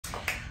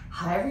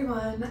Hi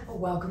everyone,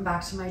 welcome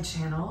back to my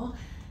channel.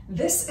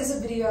 This is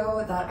a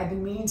video that I've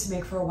been meaning to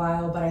make for a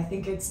while, but I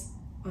think it's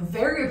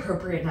very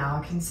appropriate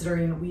now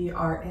considering we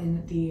are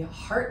in the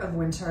heart of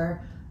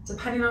winter,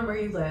 depending on where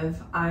you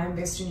live. I'm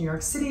based in New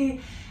York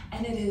City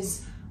and it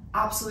is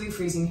absolutely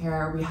freezing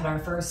here. We had our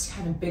first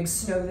kind of big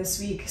snow this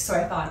week, so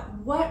I thought,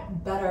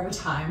 what better of a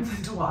time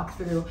than to walk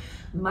through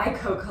my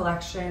coat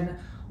collection,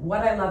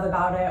 what I love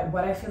about it,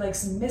 what I feel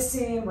like's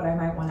missing, what I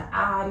might want to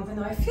add, even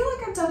though I feel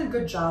like I've done a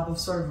good job of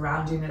sort of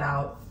rounding it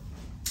out.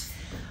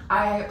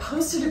 I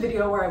posted a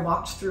video where I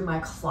walked through my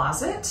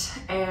closet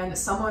and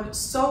someone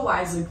so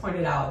wisely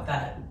pointed out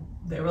that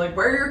they were like,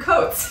 where are your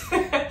coats?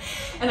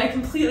 And I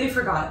completely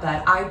forgot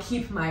that I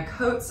keep my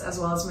coats as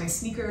well as my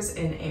sneakers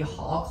in a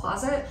hall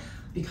closet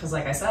because,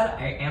 like I said,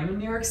 I am in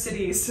New York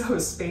City, so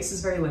space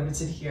is very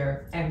limited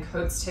here and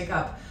coats take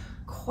up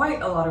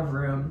quite a lot of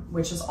room,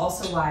 which is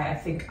also why I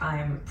think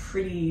I'm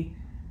pretty,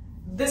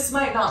 this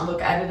might not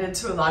look edited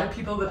to a lot of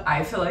people, but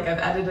I feel like I've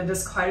edited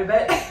this quite a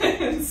bit.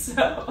 And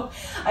so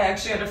I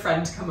actually had a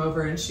friend come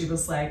over and she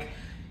was like,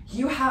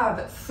 you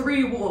have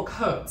 3 wool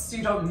coats,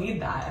 you don't need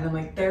that. And I'm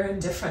like, they're in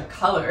different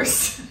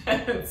colors.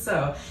 And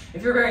so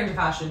if you're very into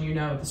fashion, you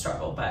know the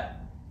struggle. But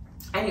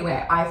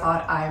anyway, I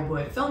thought I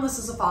would film this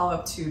as a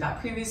follow-up to that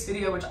previous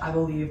video, which I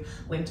will leave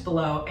linked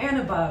below and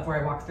above,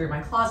 where I walk through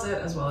my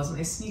closet as well as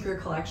my sneaker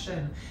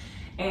collection.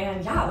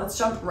 And yeah, let's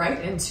jump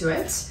right into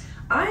it.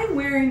 I'm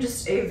wearing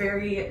just a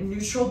very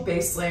neutral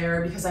base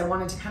layer because I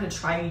wanted to kind of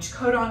try each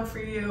coat on for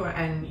you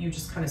and you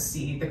just kind of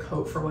see the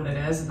coat for what it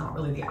is and not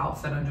really the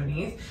outfit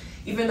underneath.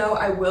 Even though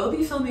I will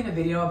be filming a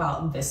video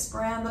about this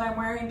brand that I'm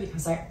wearing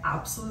because I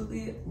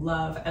absolutely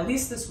love at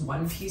least this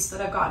one piece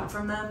that I've gotten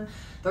from them.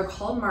 They're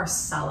called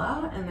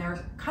Marcella and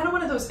they're kind of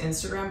one of those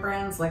Instagram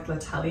brands like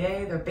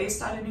L'Atelier. They're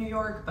based out of New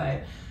York,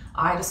 but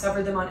I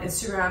discovered them on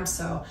Instagram,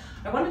 so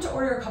I wanted to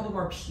order a couple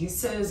more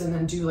pieces and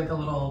then do like a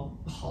little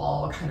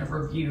haul kind of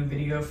review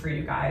video for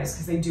you guys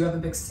because they do have a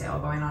big sale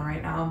going on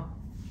right now.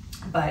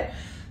 But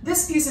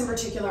this piece in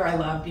particular I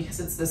love because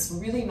it's this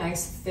really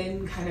nice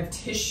thin kind of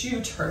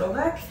tissue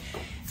turtleneck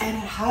and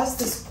it has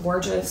this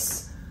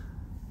gorgeous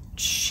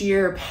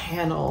sheer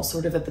panel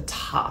sort of at the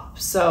top.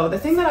 So the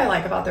thing that I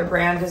like about their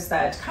brand is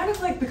that kind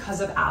of like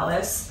because of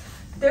Alice,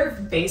 they're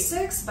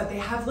basics, but they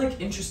have like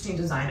interesting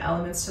design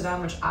elements to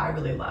them, which I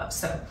really love.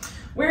 So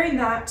wearing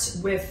that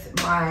with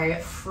my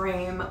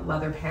frame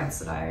leather pants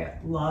that I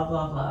love,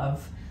 love,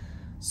 love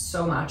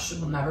so much.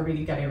 Will never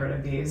be getting rid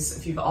of these.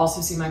 If you've also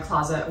seen my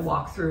closet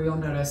walk through, you'll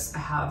notice I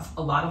have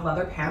a lot of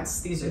leather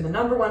pants. These are the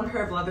 #1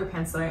 pair of leather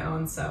pants that I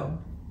own. So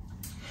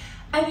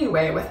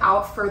anyway,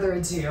 without further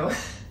ado,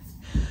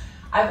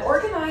 I've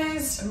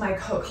organized my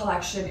coat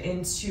collection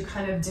into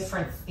kind of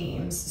different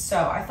themes.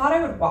 So I thought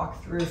I would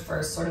walk through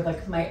first sort of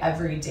like my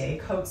everyday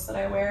coats that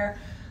I wear.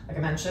 Like I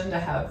mentioned, I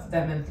have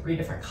them in 3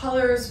 different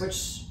colors,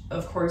 which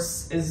of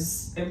course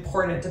is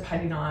important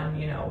depending on,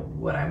 you know,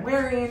 what I'm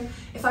wearing.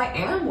 If I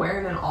am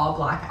wearing an all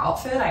black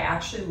outfit, I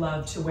actually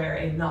love to wear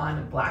a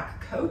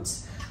non-black coat,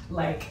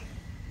 like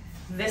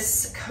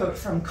this coat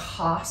from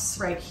COS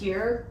right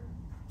here.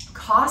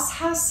 COS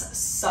has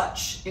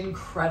such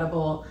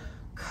incredible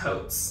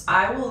coats.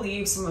 I will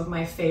leave some of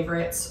my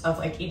favorites of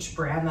like each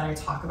brand that I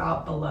talk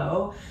about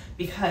below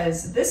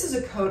because this is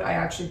a coat I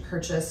actually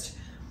purchased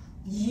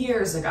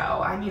years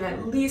ago. I mean,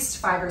 at least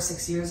 5 or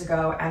 6 years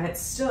ago, and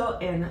it's still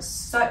in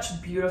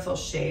such beautiful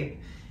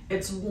shape.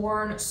 It's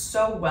worn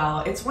so well.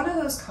 It's one of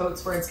those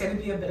coats where it's going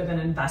to be a bit of an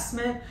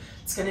investment.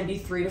 It's going to be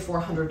 $300 to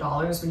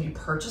 $400 when you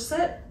purchase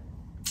it.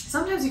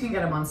 Sometimes you can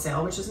get them on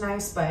sale, which is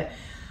nice, but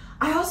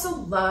I also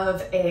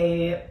love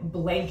a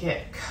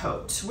blanket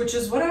coat, which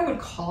is what I would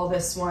call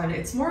this one.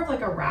 It's more of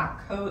like a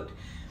wrap coat.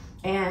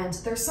 And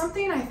there's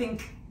something I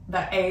think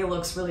that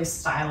looks really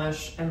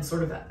stylish and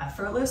sort of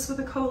effortless with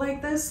a coat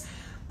like this,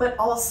 but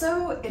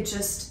also it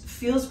just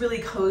feels really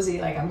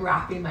cozy, like I'm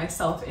wrapping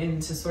myself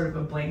into sort of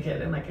a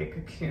blanket and like a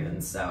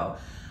cocoon. So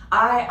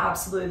I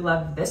absolutely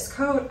love this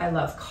coat. I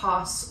love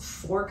COS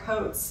 4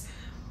 coats.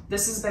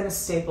 This has been a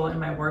staple in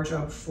my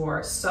wardrobe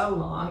for so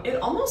long.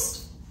 It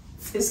almost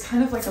is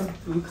kind of like a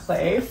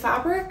boucle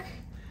fabric,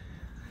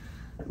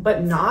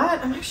 but not.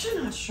 I'm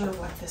actually not sure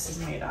what this is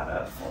made out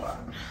of. Hold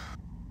on.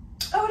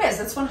 Oh, it is.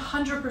 It's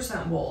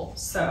 100% wool.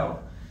 So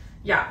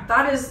yeah,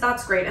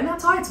 that's great. And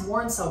that's why it's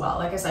worn so well.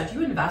 Like I said, if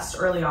you invest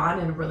early on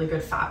in really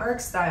good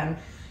fabrics, then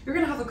you're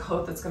gonna have a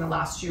coat that's gonna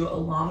last you a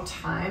long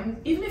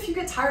time. Even if you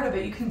get tired of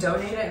it, you can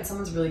donate it and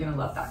someone's really gonna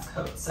love that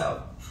coat.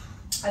 So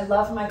I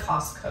love my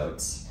COS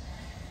coats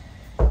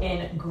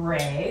in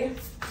gray.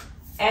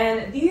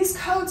 And these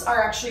coats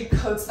are actually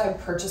coats that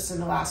I've purchased in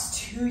the last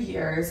 2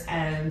 years,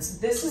 and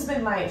this has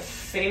been my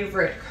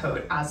favorite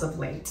coat as of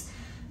late.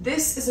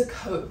 This is a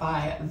coat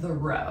by The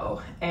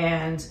Row,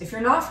 and if you're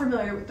not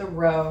familiar with The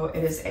Row,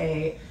 it is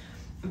a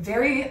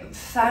very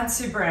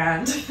fancy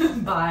brand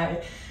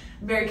by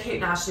Mary-Kate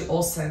and Ashley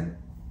Olsen.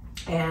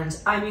 And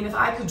I mean, if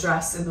I could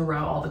dress in The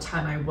Row all the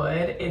time, I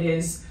would. It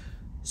is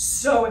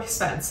so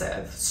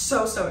expensive,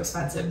 so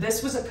expensive.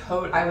 This was a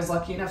coat I was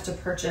lucky enough to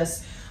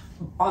purchase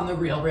on the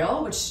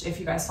RealReal, which if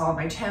you guys follow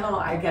my channel,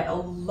 I get a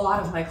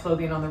lot of my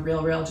clothing on the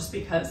RealReal just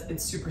because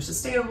it's super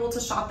sustainable to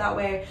shop that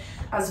way,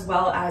 as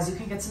well as you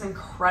can get some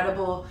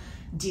incredible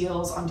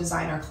deals on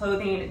designer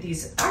clothing.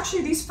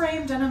 These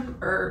frame denim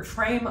or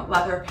frame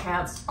leather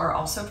pants are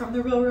also from the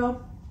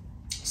RealReal.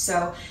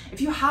 So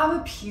if you have a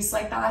piece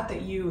like that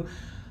that you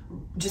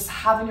just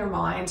have in your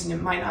mind and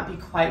it might not be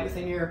quite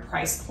within your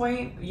price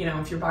point, you know,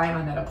 if you're buying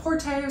on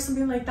Net-a-Porter or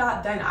something like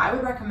that, then I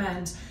would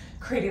recommend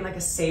creating like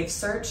a save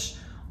search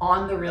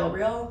on the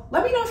RealReal.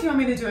 Let me know if you want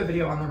me to do a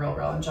video on the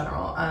RealReal in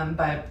general, and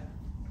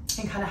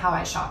kind of how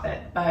I shop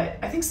it. But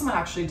I think someone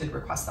actually did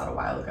request that a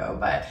while ago.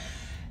 But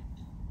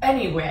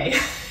anyway,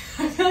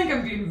 I feel like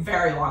I'm being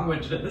very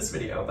long-winded in this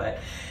video, but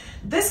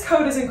this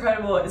coat is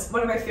incredible. It's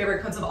one of my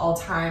favorite coats of all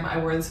time. I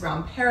wore this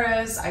around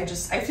Paris. I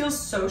feel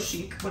so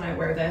chic when I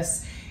wear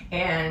this.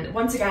 And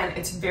once again,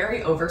 it's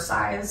very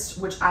oversized,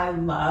 which I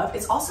love.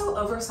 It's also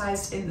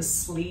oversized in the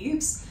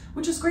sleeves,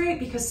 which is great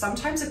because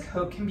sometimes a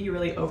coat can be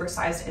really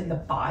oversized in the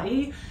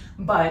body,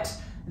 but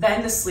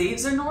then the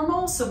sleeves are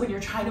normal. So when you're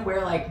trying to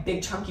wear like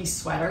big chunky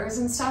sweaters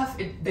and stuff,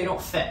 they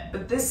don't fit.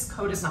 But this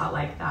coat is not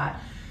like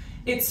that.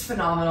 It's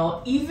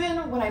phenomenal.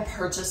 Even when I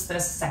purchased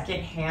this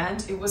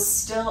secondhand, it was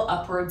still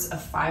upwards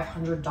of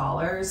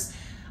 $500.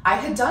 I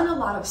had done a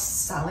lot of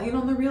selling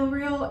on the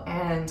RealReal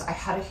and I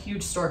had a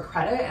huge store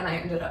credit, and I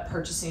ended up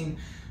purchasing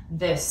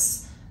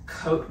this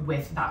coat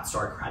with that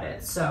store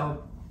credit.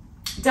 So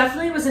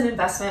definitely was an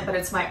investment, but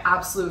it's my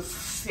absolute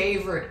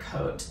favorite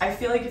coat. I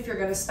feel like if you're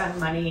gonna spend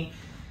money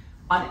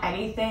on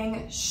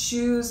anything,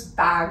 shoes,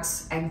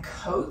 bags, and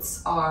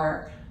coats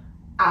are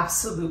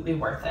absolutely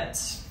worth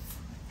it.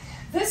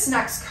 This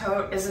next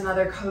coat is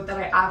another coat that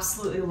I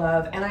absolutely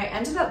love, and I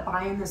ended up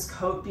buying this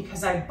coat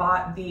because I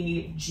bought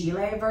the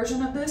gilet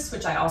version of this,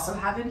 which I also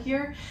have in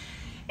here.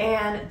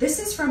 And this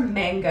is from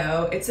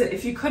Mango.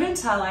 If you couldn't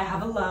tell, I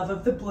have a love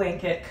of the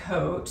blanket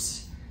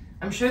coat.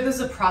 I'm sure there's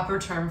a proper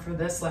term for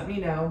this, let me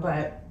know,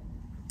 but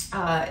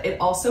it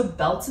also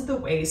belts at the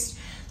waist.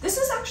 This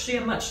is actually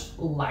a much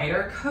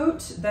lighter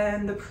coat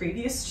than the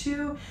previous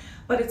two,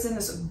 but it's in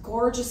this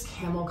gorgeous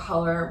camel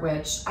color,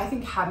 which I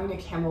think having a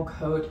camel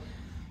coat,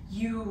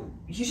 you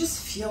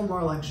just feel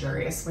more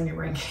luxurious when you're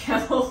wearing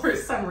camel for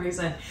some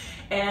reason.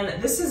 And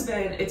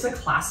it's a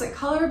classic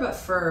color, but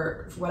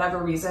for whatever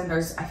reason,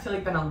 I feel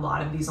like been a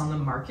lot of these on the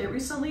market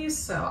recently.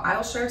 So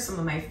I'll share some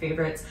of my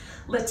favorites.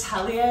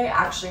 L'Atelier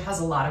actually has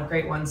a lot of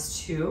great ones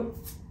too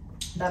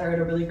that are at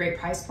a really great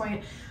price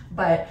point.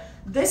 But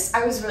this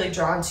I was really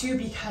drawn to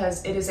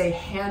because it is a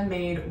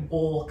handmade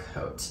wool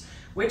coat,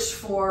 which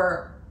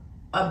for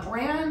a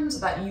brand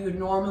that you would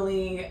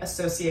normally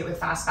associate with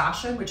fast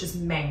fashion, which is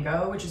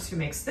Mango, which is who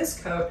makes this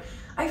coat,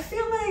 I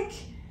feel like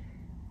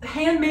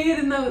handmade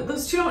and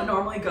those two don't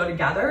normally go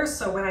together.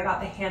 So when I got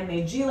the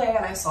handmade gilet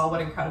and I saw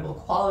what incredible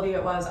quality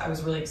it was, I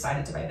was really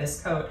excited to buy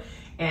this coat,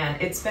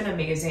 and it's been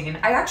amazing.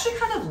 I actually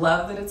kind of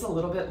love that it's a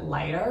little bit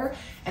lighter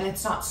and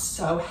it's not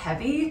so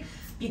heavy,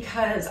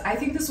 because I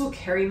think this will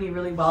carry me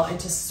really well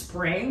into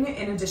spring,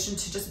 in addition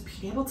to just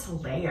being able to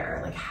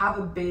layer, like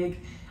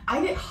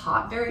I get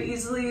hot very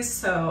easily.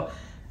 So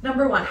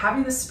number one,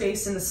 having the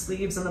space in the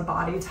sleeves and the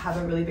body to have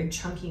a really big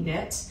chunky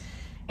knit,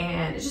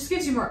 and it just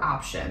gives you more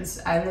options.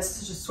 And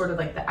this is just sort of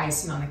like the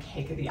icing on the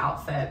cake of the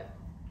outfit.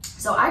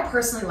 So I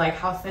personally like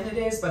how thin it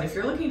is, but if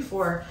you're looking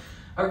for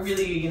a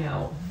really, you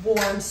know,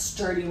 warm,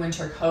 sturdy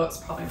winter coat, it's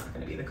probably not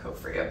gonna be the coat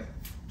for you.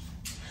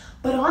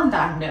 But on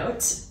that note,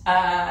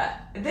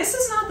 this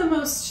is not the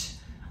most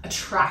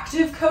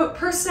attractive coat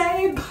per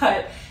se,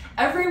 but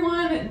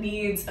everyone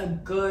needs a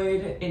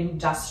good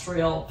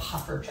industrial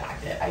puffer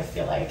jacket, I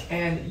feel like,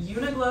 and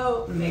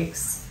Uniqlo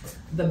makes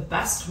the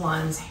best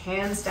ones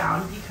hands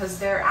down, because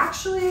they're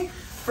actually,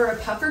 for a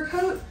puffer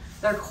coat,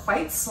 they're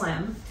quite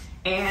slim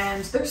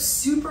and they're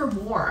super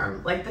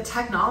warm. Like, the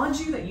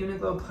technology that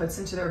Uniqlo puts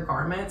into their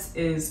garments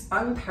is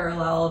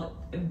unparalleled.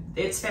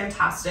 It's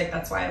fantastic.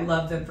 That's why I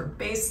love them for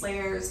base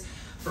layers,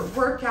 for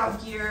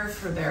workout gear,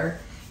 for their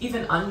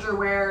even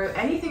underwear.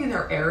 Anything in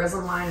their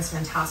Airism line is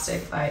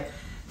fantastic, but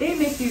they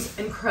make these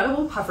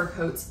incredible puffer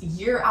coats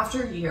year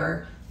after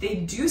year. They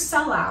do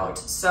sell out,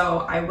 so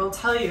I will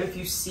tell you, if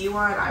you see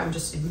one, I would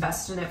just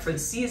invest in it for the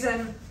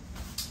season.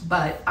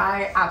 But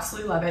I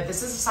absolutely love it.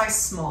 This is a size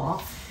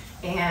small,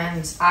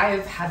 and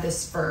I've had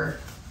this for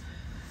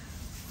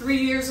 3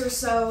 years or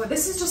so.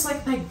 This is just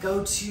like my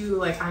go-to,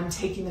 like I'm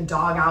taking the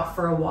dog out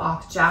for a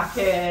walk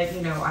jacket,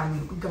 you know,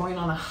 I'm going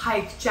on a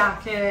hike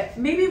jacket.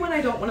 Maybe when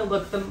I don't want to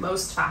look the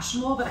most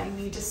fashionable, but I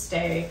need to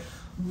stay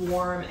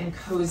warm and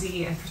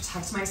cozy and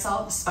protect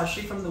myself,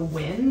 especially from the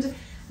wind.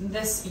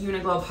 This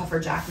Uniqlo puffer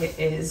jacket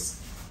is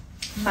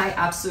my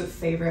absolute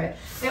favorite.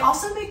 They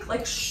also make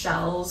like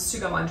shells to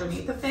go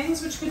underneath the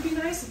things, which could be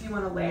nice if you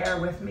want to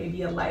layer with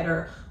maybe a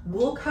lighter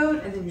wool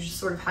coat, and then you just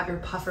sort of have your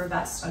puffer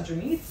vest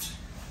underneath.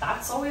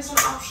 That's always an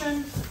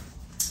option,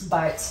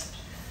 but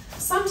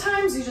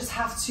sometimes you just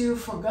have to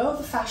forego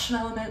the fashion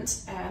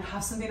element and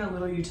have something a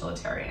little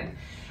utilitarian.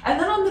 And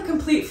then on the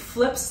complete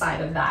flip side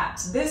of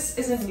that, this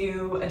is a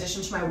new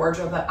addition to my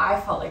wardrobe that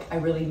I felt like I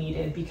really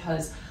needed,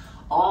 because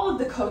all of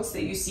the coats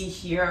that you see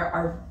here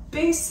are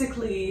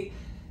basically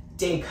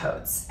day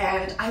coats,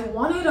 and I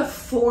wanted a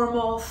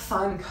formal,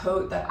 fun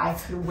coat that I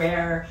could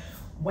wear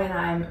when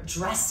I'm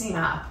dressing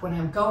up, when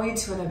I'm going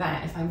to an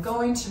event, if I'm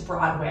going to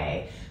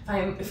Broadway,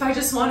 if I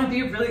just want to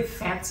be really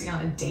fancy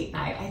on a date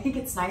night. I think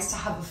it's nice to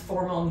have a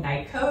formal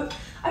night coat.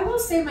 I will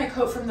say my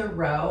coat from the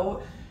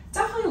row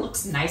definitely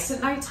looks nice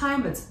at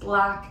nighttime. It's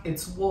black,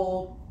 it's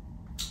wool,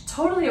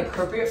 totally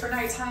appropriate for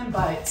nighttime,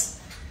 but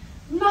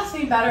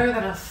nothing better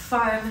than a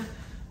fun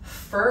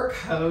fur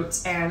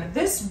coat. And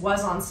this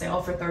was on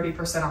sale for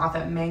 30% off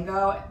at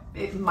Mango.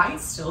 It might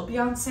still be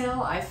on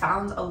sale. I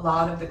found a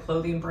lot of the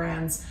clothing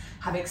brands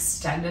have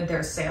extended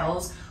their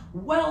sales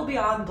well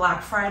beyond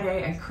Black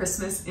Friday and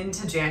Christmas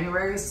into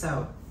January.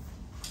 So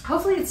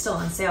hopefully it's still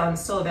on sale and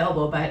still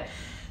available, but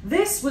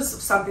this was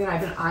something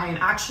I've been eyeing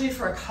actually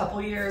for a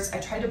couple years. I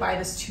tried to buy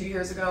this 2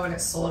 years ago and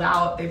it sold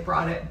out. They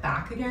brought it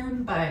back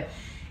again, but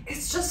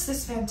it's just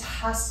this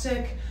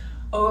fantastic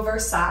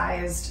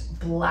oversized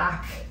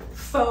black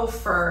faux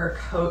fur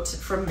coat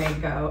from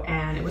Mango,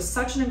 and it was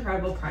such an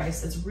incredible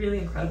price. It's really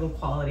incredible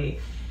quality.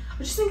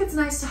 I just think it's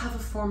nice to have a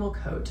formal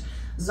coat.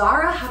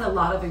 Zara had a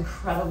lot of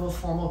incredible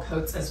formal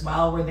coats as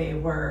well, where they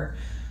were,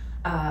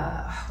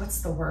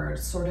 what's the word,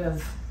 sort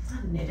of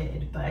not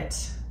knitted,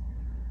 but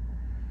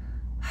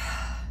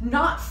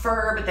not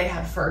fur, but they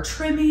had fur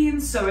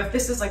trimmings. So if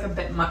this is like a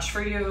bit much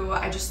for you,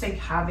 I just think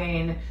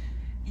having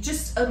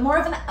just more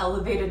of an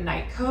elevated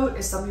night coat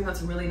is something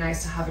that's really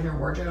nice to have in your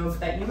wardrobe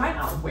that you might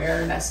not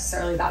wear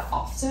necessarily that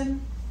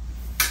often,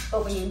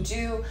 but when you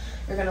do,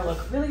 you're gonna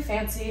look really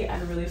fancy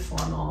and really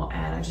formal,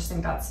 and I just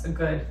think that's a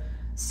good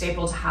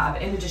staple to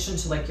have in addition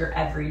to like your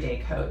everyday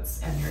coats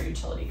and your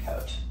utility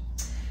coat.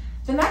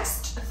 The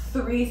next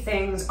three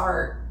things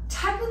are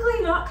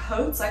technically not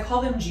coats. I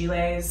call them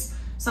gilets.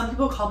 Some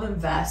people call them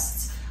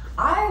vests.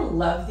 I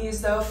love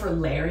these though for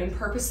layering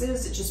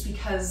purposes, just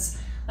because,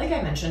 like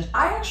I mentioned,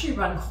 I actually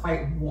run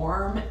quite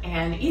warm,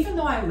 and even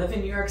though I live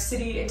in New York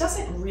City, it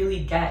doesn't really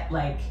get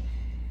like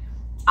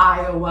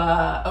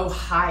Iowa,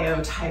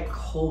 Ohio type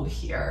cold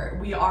here.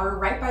 We are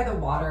right by the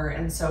water,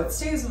 and so it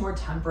stays more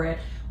temperate.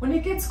 When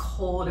it gets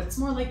cold, it's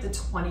more like the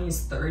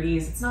 20s,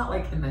 30s. It's not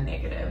like in the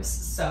negatives.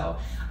 So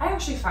I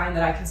actually find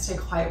that I can stay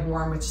quite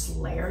warm with just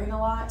layering a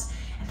lot.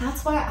 And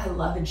that's why I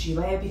love a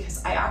gilet,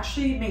 because I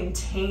actually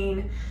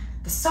maintain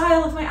the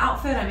style of my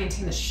outfit. I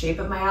maintain the shape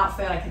of my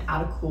outfit. I can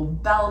add a cool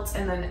belt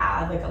and then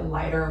add like a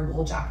lighter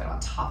wool jacket on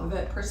top of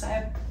it per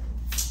se.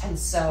 And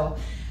so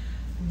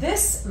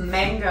this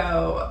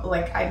Mango,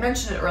 like I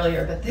mentioned it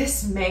earlier, but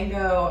this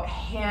Mango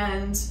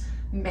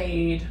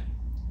handmade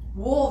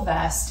wool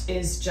vest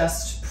is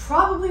just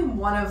probably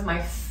one of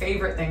my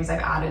favorite things I've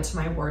added to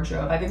my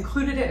wardrobe. I've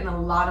included it in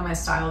a lot of my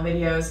style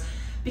videos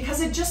because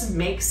it just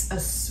makes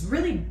a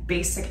really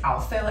basic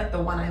outfit like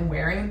the one I'm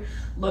wearing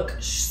look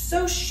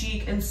so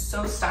chic and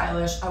so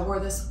stylish. I wore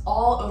this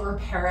all over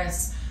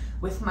Paris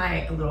with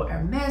my little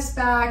Hermes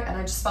bag, and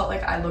I just felt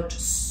like I looked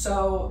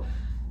so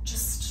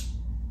just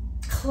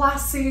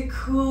classy,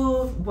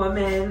 cool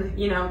woman,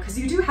 you know, because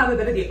you do have a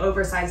bit of the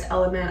oversized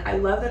element. I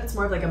love that it's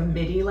more of like a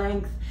midi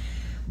length,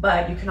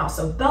 but you can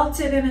also belt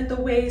it in at the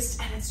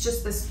waist, and it's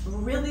just this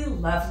really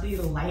lovely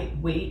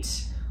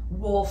lightweight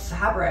wool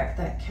fabric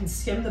that can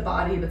skim the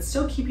body but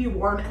still keep you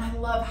warm, and I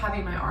love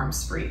having my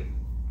arms free.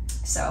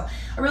 So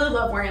I really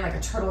love wearing like a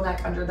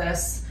turtleneck under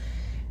this,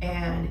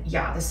 and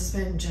yeah, this has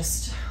been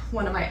just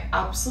one of my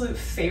absolute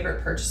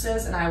favorite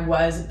purchases, and I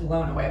was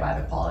blown away by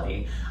the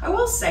quality. I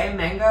will say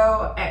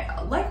Mango,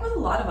 like with a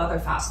lot of other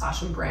fast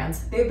fashion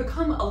brands, they've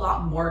become a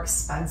lot more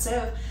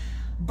expensive,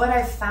 but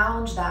I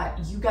found that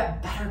you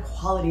get better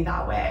quality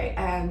that way.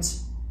 And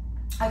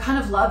I kind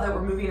of love that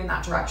we're moving in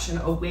that direction,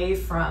 away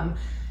from,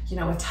 you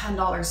know, a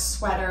 $10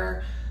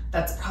 sweater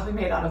that's probably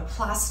made out of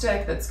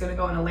plastic that's gonna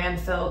go in a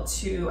landfill,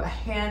 to a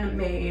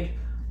handmade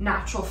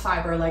natural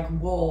fiber like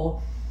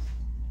wool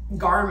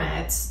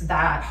garment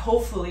that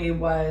hopefully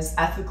was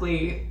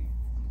ethically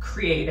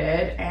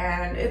created,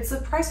 and it's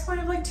a price point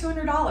of like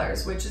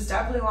 $200, which is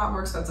definitely a lot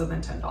more expensive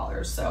than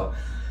 $10. So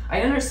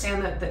I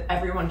understand that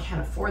everyone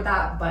can't afford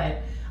that,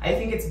 but I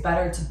think it's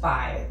better to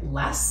buy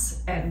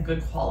less and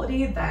good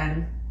quality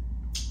than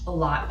a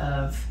lot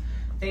of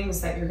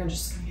things that you're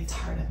just gonna get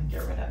tired of and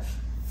get rid of.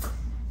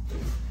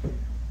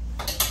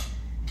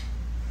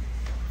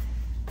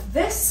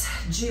 This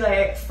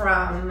gilet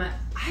from,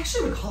 I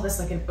actually would call this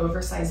like an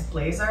oversized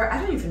blazer. I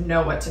don't even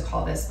know what to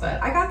call this,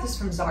 but I got this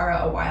from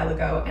Zara a while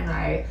ago and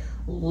I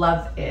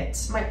love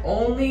it. My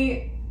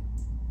only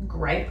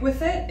gripe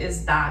with it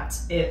is that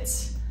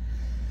it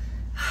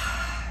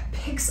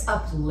picks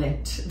up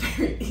lint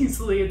very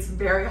easily. It's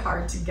very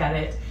hard to get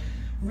it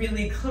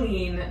really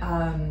clean.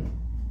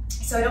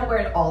 So I don't wear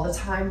it all the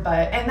time,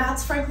 and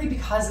that's frankly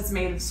because it's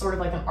made of sort of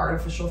like an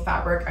artificial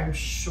fabric, I'm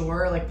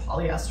sure, like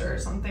polyester or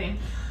something.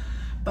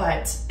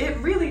 But it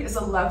really is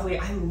a lovely,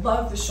 I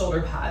love the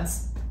shoulder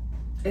pads.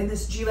 in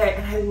this gilet,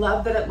 and I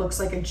love that it looks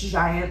like a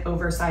giant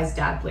oversized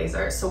dad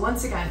blazer. So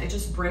once again, it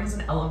just brings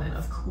an element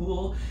of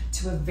cool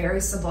to a very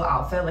simple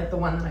outfit like the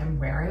one that I'm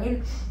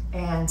wearing.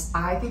 And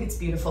I think it's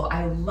beautiful.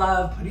 I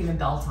love putting a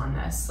belt on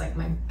this, like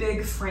my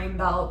big frame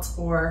belt,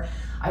 or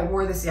I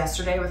wore this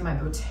yesterday with my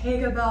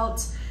Bottega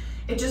belt.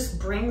 It just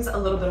brings a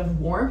little bit of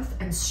warmth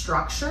and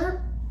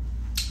structure,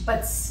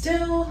 but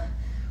still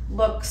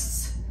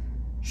looks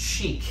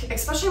chic,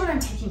 especially when I'm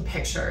taking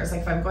pictures.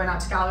 Like if I'm going out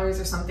to galleries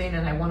or something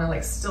and I want to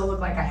like still look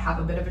like I have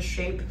a bit of a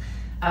shape.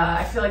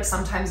 I feel like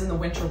sometimes in the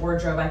winter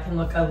wardrobe, I can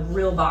look a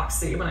real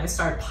boxy when I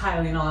start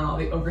piling on all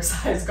the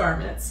oversized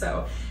garments.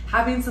 So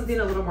having something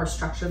a little more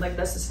structured like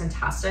this is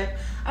fantastic.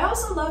 I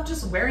also love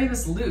just wearing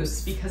this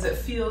loose because it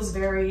feels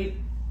very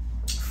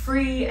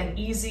free and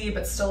easy,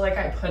 but still like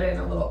I put in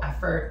a little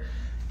effort.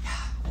 Yeah,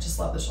 I just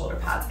love the shoulder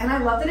pads. And I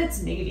love that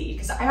it's navy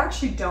because I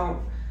actually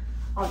don't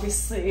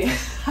obviously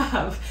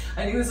have,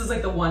 I think this is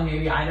like the one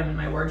navy item in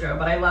my wardrobe,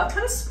 but I love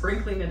kind of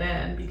sprinkling it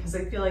in because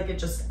I feel like it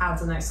just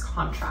adds a nice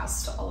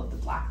contrast to all of the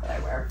black that I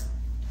wear.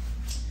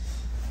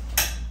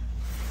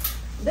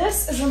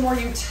 This is a more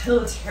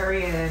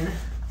utilitarian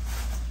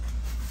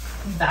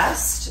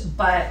vest,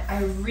 but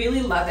I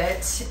really love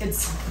it.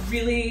 It's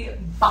really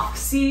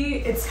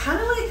boxy. It's kind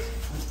of like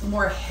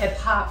more hip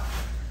hop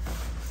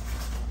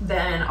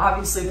than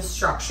obviously the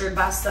structured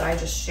vest that I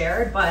just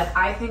shared, but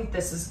I think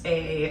this is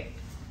a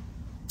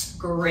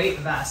great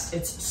vest.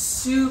 It's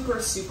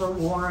super, super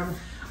warm.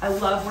 I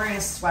love wearing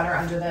a sweater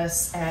under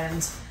this,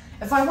 and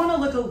if I want to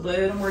look a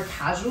little more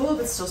casual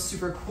but still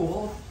super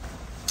cool,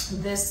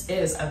 this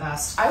is a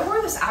vest. I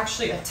wore this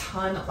actually a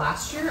ton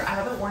last year. I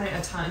haven't worn it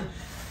a ton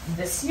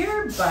this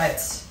year,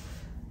 but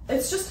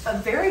it's just a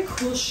very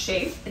cool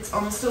shape. It's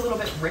almost a little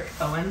bit Rick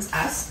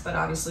Owens-esque, but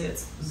obviously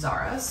it's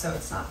Zara, so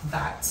it's not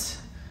that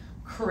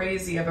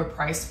crazy of a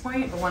price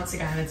point. But once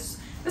again, this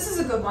is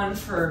a good one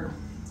for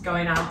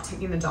going out,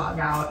 taking the dog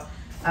out,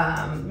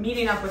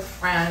 meeting up with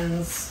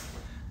friends,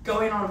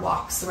 going on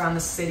walks around the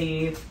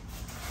city.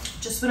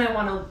 Just when I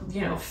want to,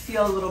 you know,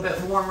 feel a little bit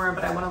warmer,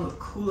 but I want to look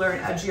cooler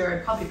and edgier,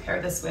 I'd probably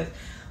pair this with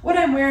what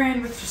I'm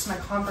wearing with just my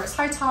Converse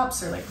high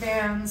tops or like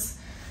Vans.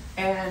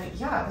 And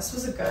yeah, this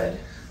was a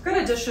good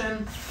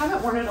addition.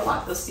 Haven't worn it a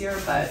lot this year,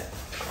 but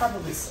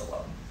probably still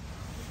will.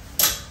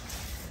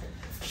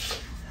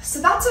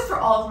 So that's it for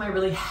all of my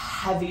really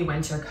heavy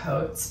winter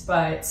coats,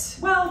 but,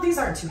 well, these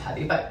aren't too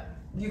heavy, but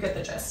you get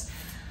the gist.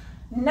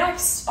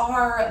 Next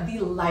are the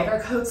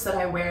lighter coats that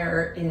I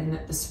wear in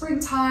the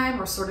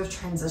springtime or sort of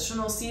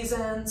transitional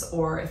seasons,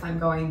 or if I'm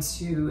going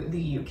to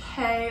the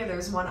UK,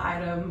 there's one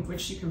item,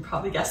 which you can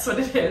probably guess what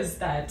it is,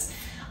 that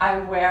I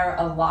wear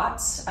a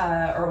lot,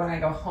 or when I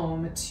go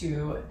home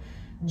to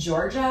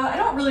Georgia. I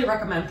don't really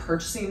recommend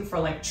purchasing for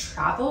like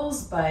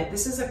travels, but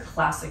this is a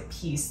classic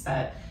piece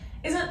that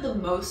isn't the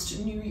most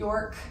New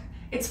York.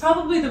 It's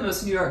probably the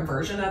most New York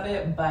version of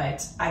it,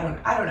 but I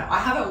don't know. I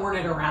haven't worn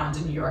it around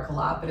in New York a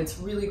lot, but it's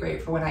really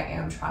great for when I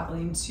am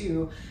traveling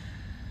to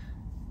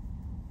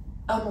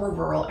a more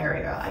rural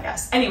area, I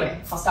guess. Anyway,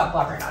 I'll stop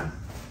blabbering on.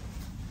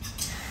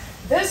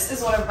 This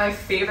is one of my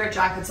favorite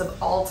jackets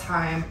of all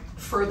time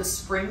for the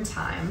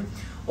springtime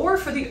or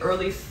for the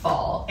early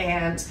fall.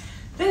 And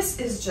this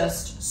is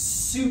just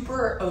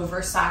super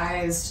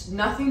oversized.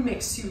 Nothing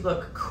makes you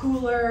look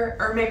cooler,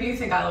 or maybe you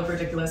think I look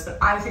ridiculous, but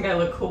I think I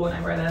look cool when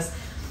I wear this.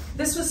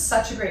 This was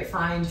such a great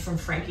find from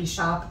Frankie's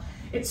shop.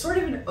 It's sort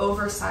of an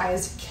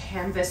oversized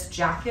canvas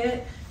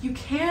jacket. You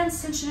can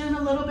cinch it in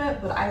a little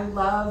bit, but I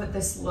love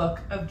this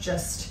look of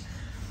just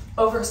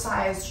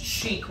oversized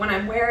chic. When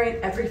I'm wearing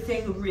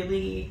everything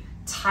really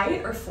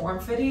tight or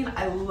form-fitting,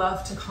 I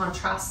love to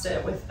contrast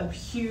it with a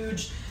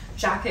huge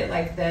jacket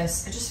like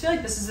this. I just feel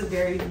like this is a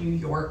very New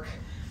York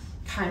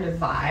kind of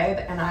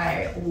vibe, and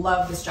I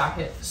love this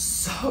jacket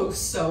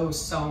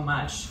so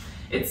much.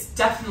 It's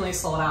definitely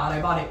sold out.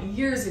 I bought it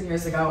years and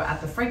years ago at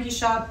the Frankie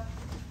shop.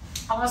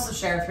 I'll also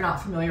share, if you're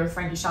not familiar with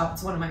Frankie shop,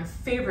 it's one of my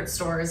favorite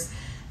stores.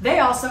 They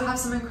also have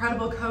some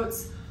incredible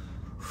coats.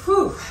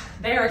 Whew,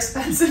 they are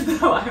expensive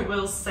though, I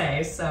will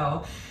say,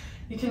 so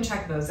you can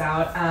check those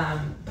out.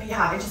 But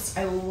yeah,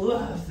 I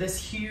love this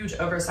huge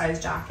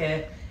oversized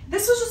jacket.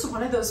 This was just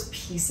one of those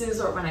pieces,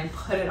 or when I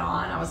put it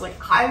on, I was like,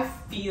 I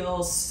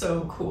feel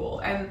so cool.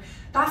 And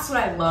that's what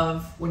I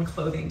love when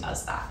clothing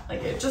does that.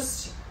 Like, it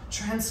just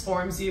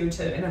transforms you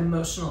to an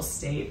emotional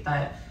state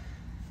that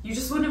you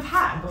just wouldn't have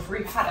had before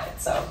you had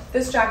it. So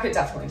this jacket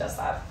definitely does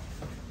that.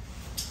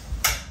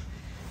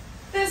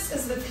 This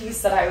is the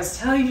piece that I was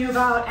telling you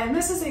about, and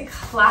this is a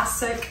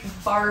classic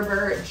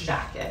Barbour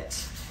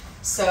jacket.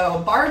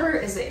 So Barbour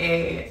is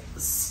a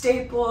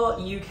staple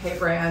UK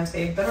brand.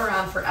 They've been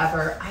around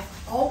forever.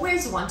 I've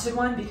always wanted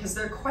one because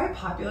they're quite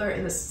popular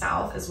in the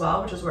South as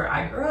well, which is where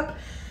I grew up.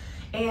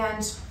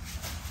 And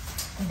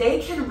they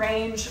can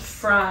range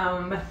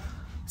from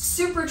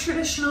super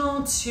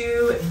traditional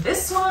to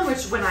this one,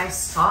 which when I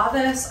saw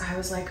this, I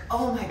was like,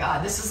 oh my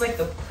God, this is like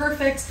the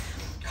perfect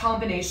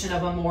combination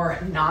of a more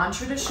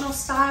non-traditional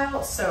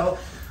style. So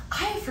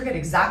I forget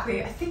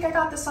exactly, I think I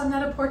got this on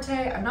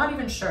Net-a-Porter. I'm not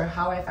even sure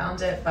how I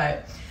found it,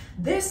 but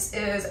This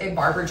is a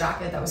Barber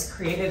jacket that was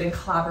created in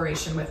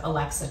collaboration with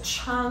Alexa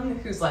Chung,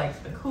 who's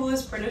like the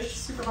coolest British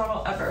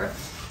supermodel ever.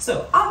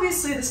 So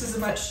obviously this is a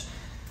much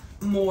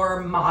more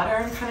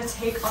modern kind of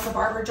take on the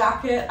Barber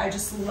jacket. I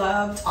just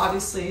loved,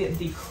 obviously,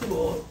 the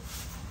cool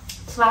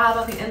plaid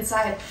on the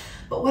inside.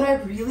 But what I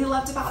really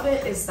loved about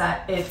it is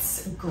that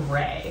it's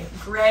gray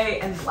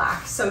and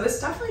black. So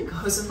this definitely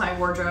goes with my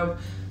wardrobe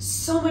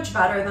so much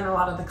better than a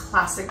lot of the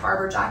classic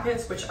Barber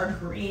jackets, which are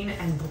green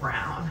and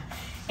brown.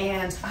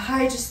 And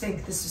I just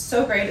think this is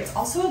so great. It's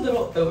also a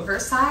little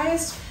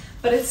oversized,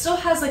 but it still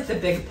has like the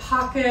big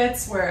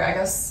pockets where I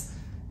guess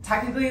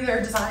technically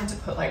they're designed to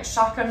put like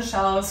shotgun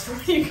shells for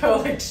when you go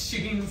like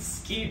shooting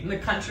skeet in the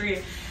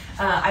country.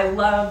 I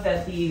love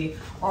that the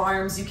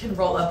arms you can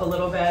roll up a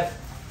little bit.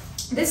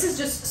 This is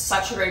just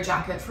such a great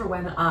jacket for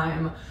when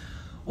I'm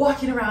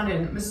walking around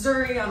in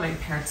Missouri on my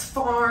parents'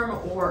 farm,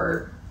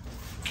 or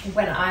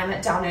when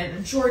I'm down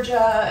in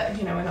Georgia,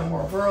 you know, in a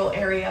more rural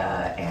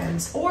area,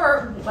 and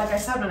or like I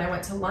said, when I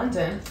went to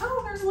London.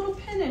 Oh, there's a little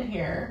pin in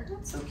here.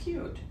 That's so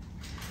cute.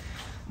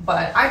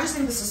 But I just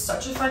think this is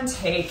such a fun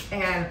take,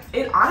 and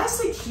it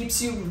honestly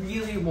keeps you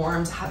really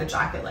warm to have a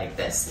jacket like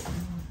this.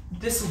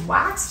 This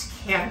waxed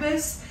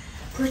canvas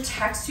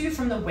protects you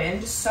from the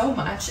wind so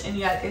much, and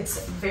yet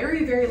it's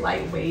very, very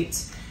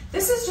lightweight.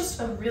 This is just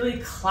a really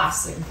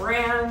classic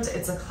brand.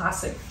 It's a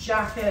classic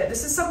jacket.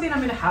 This is something I'm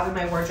gonna have in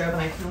my wardrobe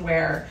and I can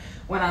wear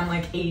when I'm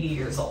like 80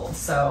 years old.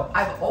 So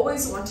I've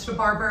always wanted a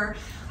Barber.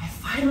 I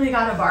finally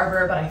got a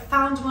Barber, but I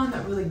found one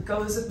that really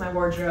goes with my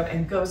wardrobe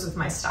and goes with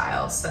my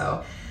style.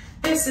 So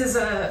this is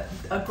a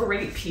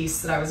great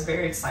piece that I was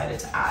very excited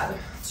to add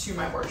to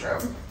my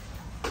wardrobe.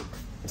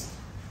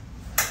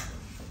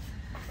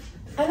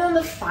 And then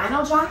the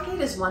final jacket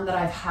is one that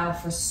I've had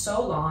for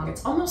so long.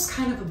 It's almost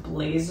kind of a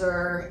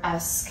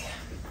blazer-esque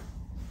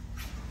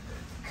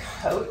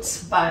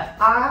coat,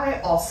 but I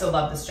also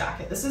love this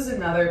jacket. This is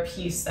another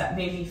piece that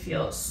made me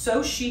feel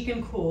so chic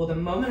and cool the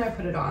moment I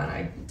put it on.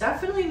 I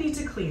definitely need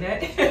to clean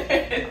it.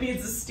 It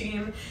needs a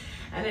steam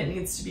and it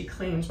needs to be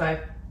cleaned,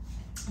 but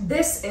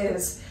this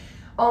is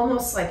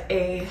almost like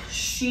a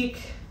chic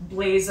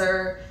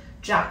blazer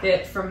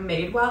jacket from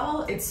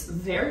Madewell. It's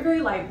very, very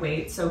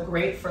lightweight, so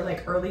great for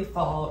like early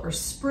fall or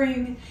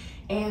spring.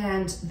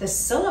 And the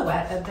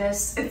silhouette of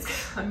this,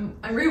 I'm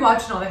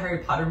rewatching all the Harry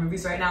Potter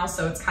movies right now,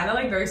 so it's kind of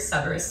like very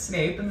Severus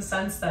Snape in the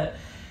sense that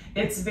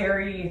it's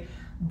very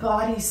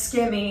body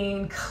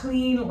skimming,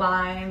 clean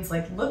lines.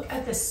 Like look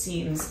at the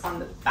seams on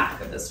the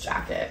back of this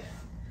jacket.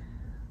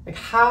 Like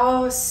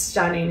how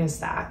stunning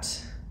is that?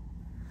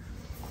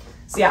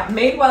 So yeah,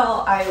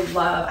 Madewell, I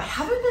love. I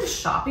haven't been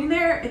shopping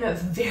there in a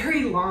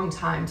very long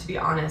time, to be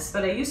honest,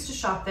 but I used to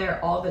shop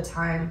there all the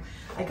time.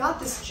 I got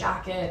this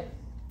jacket.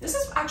 This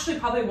is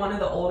actually probably one of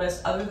the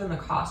oldest, other than the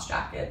cross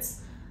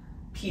jackets,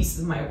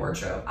 pieces of my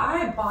wardrobe.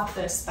 I bought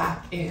this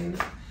back in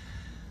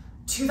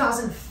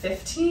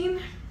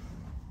 2015,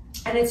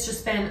 and it's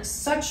just been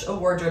such a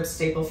wardrobe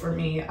staple for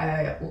me.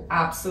 I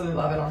absolutely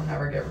love it. I'll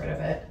never get rid of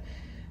it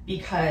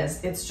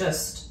because it's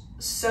just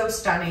so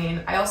stunning.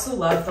 I also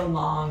love the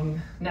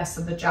longness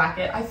of the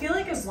jacket. I feel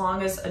like as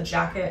long as a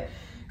jacket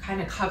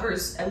kind of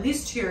covers at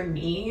least to your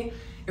knee,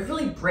 it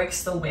really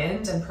breaks the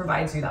wind and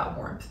provides you that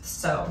warmth.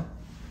 So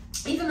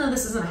even though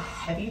this isn't a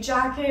heavy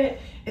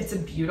jacket, it's a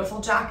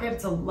beautiful jacket.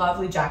 It's a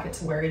lovely jacket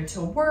to wear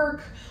into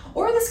work,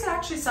 or this could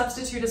actually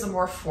substitute as a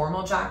more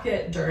formal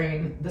jacket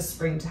during the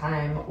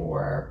springtime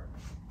or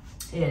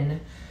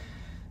in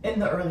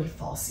the early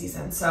fall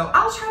season. So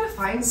I'll try to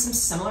find some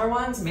similar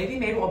ones. Maybe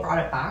Madewell brought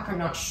it back, I'm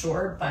not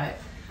sure, but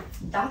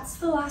that's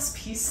the last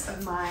piece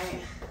of my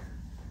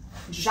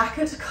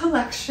jacket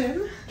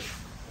collection.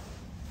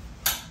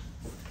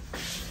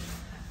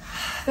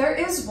 There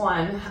is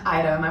one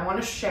item I want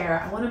to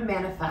share, I want to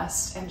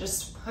manifest and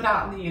just put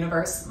out in the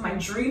universe, my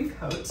dream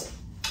coat,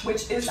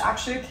 which is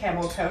actually a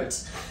camel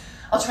coat.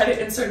 I'll try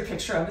to insert a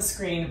picture on the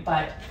screen,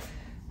 but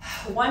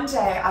one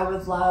day I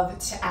would love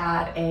to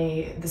add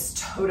this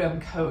totem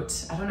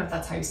coat. I don't know if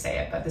that's how you say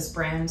it, but this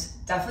brand,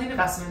 definitely an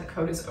investment. The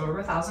coat is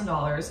over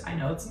 $1,000. I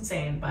know it's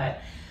insane, but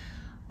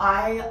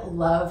I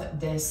love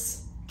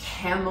this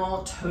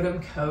camel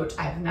totem coat.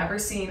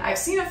 I've seen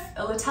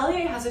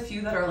L'Atelier has a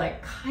few that are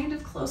like kind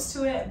of close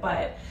to it,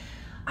 but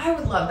I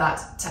would love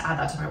to add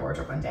that to my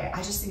wardrobe one day. I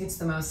just think it's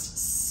the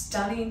most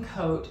stunning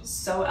coat,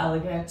 so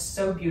elegant,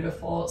 so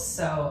beautiful.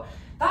 So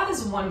that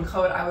is one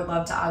coat I would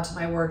love to add to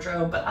my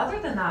wardrobe. But other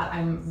than that,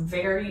 I'm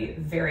very,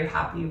 very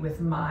happy with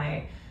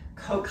my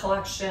coat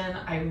collection.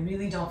 I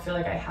really don't feel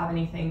like I have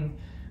anything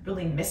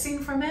really missing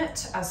from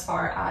it as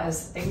far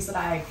as things that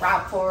I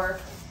grab for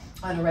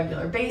on a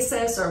regular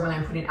basis, or when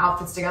I'm putting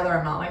outfits together,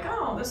 I'm not like,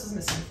 oh, this is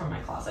missing from my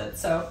closet.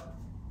 So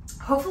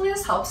hopefully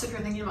this helps if you're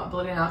thinking about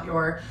building out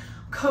your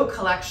coat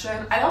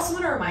collection. I also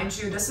want to remind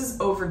you, this is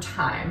over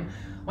time,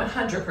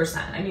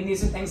 100%. I mean,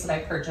 these are things that I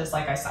purchased,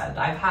 like I said,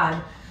 I've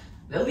had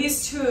at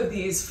least 2 of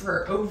these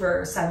for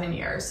over 7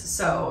 years.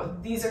 So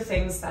these are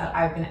things that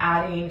I've been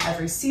adding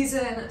every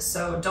season.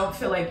 So don't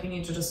feel like you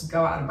need to just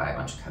go out and buy a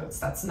bunch of coats.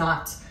 That's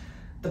not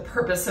the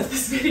purpose of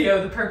this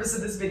video. The purpose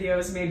of this video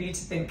is maybe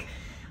to think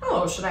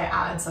oh, should I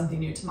add something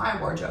new to my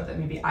wardrobe that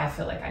maybe I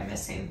feel like I'm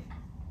missing?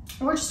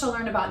 Or just to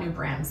learn about new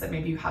brands that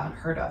maybe you haven't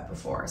heard of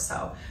before.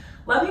 So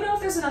let me know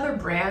if there's another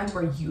brand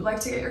where you like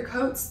to get your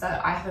coats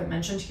that I haven't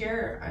mentioned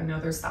here. I know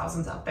there's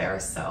thousands out there,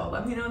 so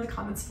let me know in the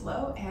comments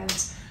below,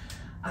 and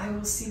I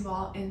will see you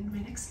all in my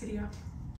next video.